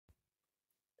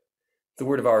The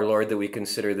word of our Lord that we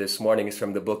consider this morning is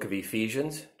from the book of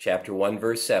Ephesians, chapter 1,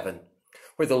 verse 7,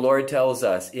 where the Lord tells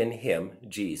us, in him,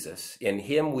 Jesus, in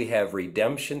him we have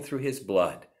redemption through his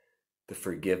blood, the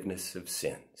forgiveness of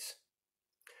sins.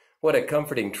 What a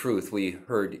comforting truth we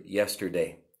heard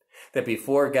yesterday, that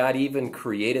before God even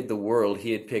created the world,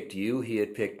 he had picked you, he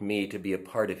had picked me to be a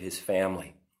part of his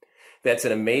family. That's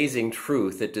an amazing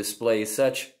truth that displays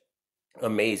such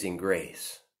amazing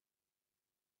grace.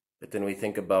 But then we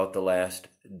think about the last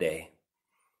day,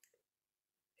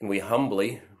 and we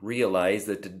humbly realize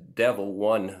that the devil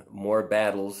won more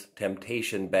battles,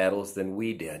 temptation battles, than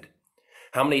we did.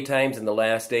 How many times in the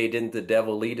last day didn't the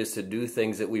devil lead us to do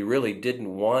things that we really didn't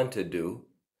want to do?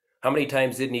 How many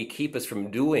times didn't he keep us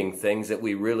from doing things that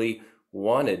we really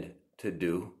wanted to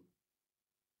do?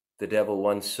 The devil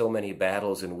won so many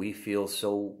battles, and we feel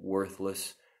so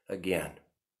worthless again.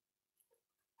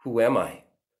 Who am I?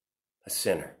 A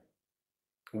sinner.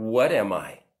 What am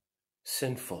I?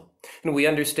 Sinful. And we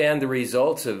understand the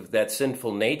results of that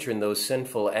sinful nature and those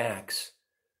sinful acts.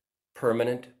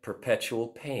 Permanent, perpetual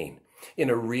pain in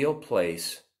a real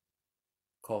place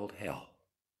called hell.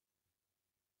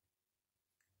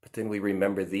 But then we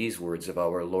remember these words of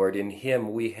our Lord. In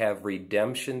him we have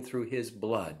redemption through his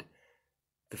blood,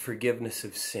 the forgiveness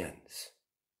of sins.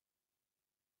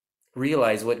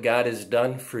 Realize what God has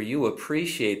done for you.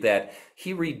 Appreciate that.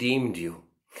 He redeemed you.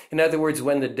 In other words,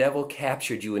 when the devil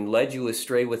captured you and led you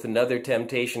astray with another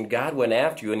temptation, God went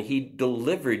after you and he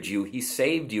delivered you. He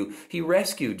saved you. He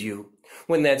rescued you.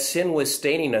 When that sin was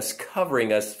staining us,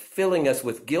 covering us, filling us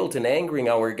with guilt and angering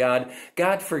our God,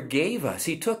 God forgave us.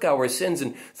 He took our sins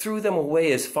and threw them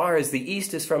away as far as the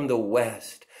east is from the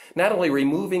west, not only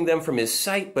removing them from his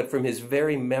sight, but from his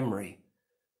very memory.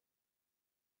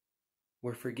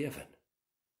 We're forgiven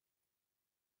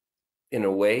in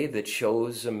a way that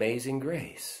shows amazing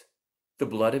grace. The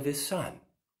blood of his Son.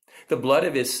 The blood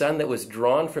of his Son that was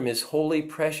drawn from his holy,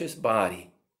 precious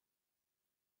body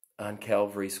on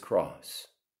Calvary's cross.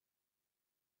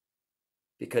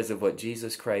 Because of what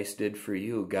Jesus Christ did for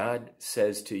you, God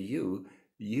says to you,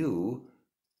 you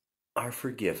are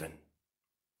forgiven.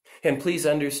 And please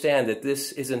understand that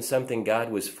this isn't something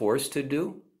God was forced to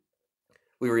do.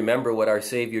 We remember what our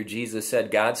Savior Jesus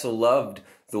said. God so loved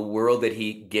the world that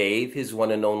he gave his one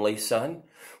and only Son.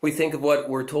 We think of what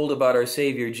we're told about our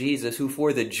Savior Jesus, who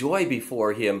for the joy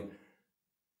before him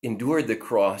endured the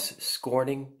cross,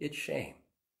 scorning its shame.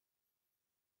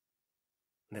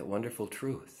 And that wonderful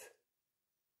truth.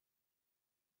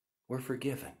 We're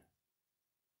forgiven.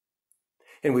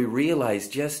 And we realize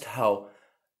just how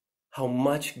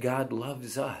much God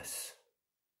loves us.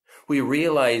 We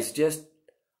realize just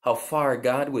how far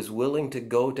God was willing to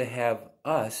go to have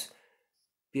us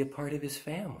be a part of his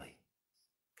family.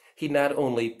 He not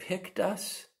only picked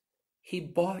us, he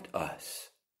bought us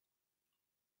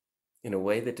in a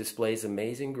way that displays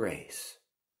amazing grace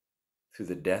through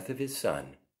the death of his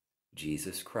Son,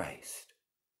 Jesus Christ.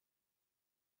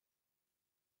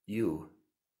 You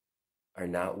are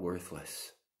not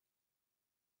worthless.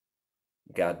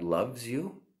 God loves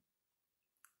you.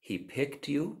 He picked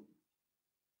you.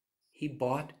 He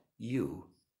bought you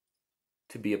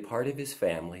to be a part of his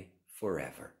family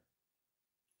forever.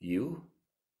 You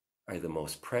are the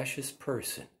most precious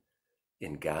person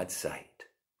in God's sight.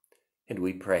 And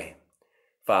we pray,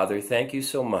 Father, thank you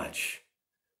so much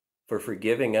for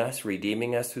forgiving us,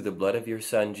 redeeming us through the blood of your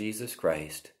Son, Jesus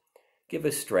Christ. Give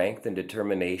us strength and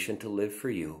determination to live for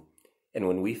you. And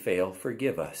when we fail,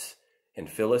 forgive us and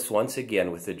fill us once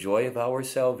again with the joy of our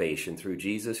salvation through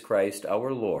Jesus Christ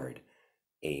our Lord.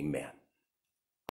 Amen.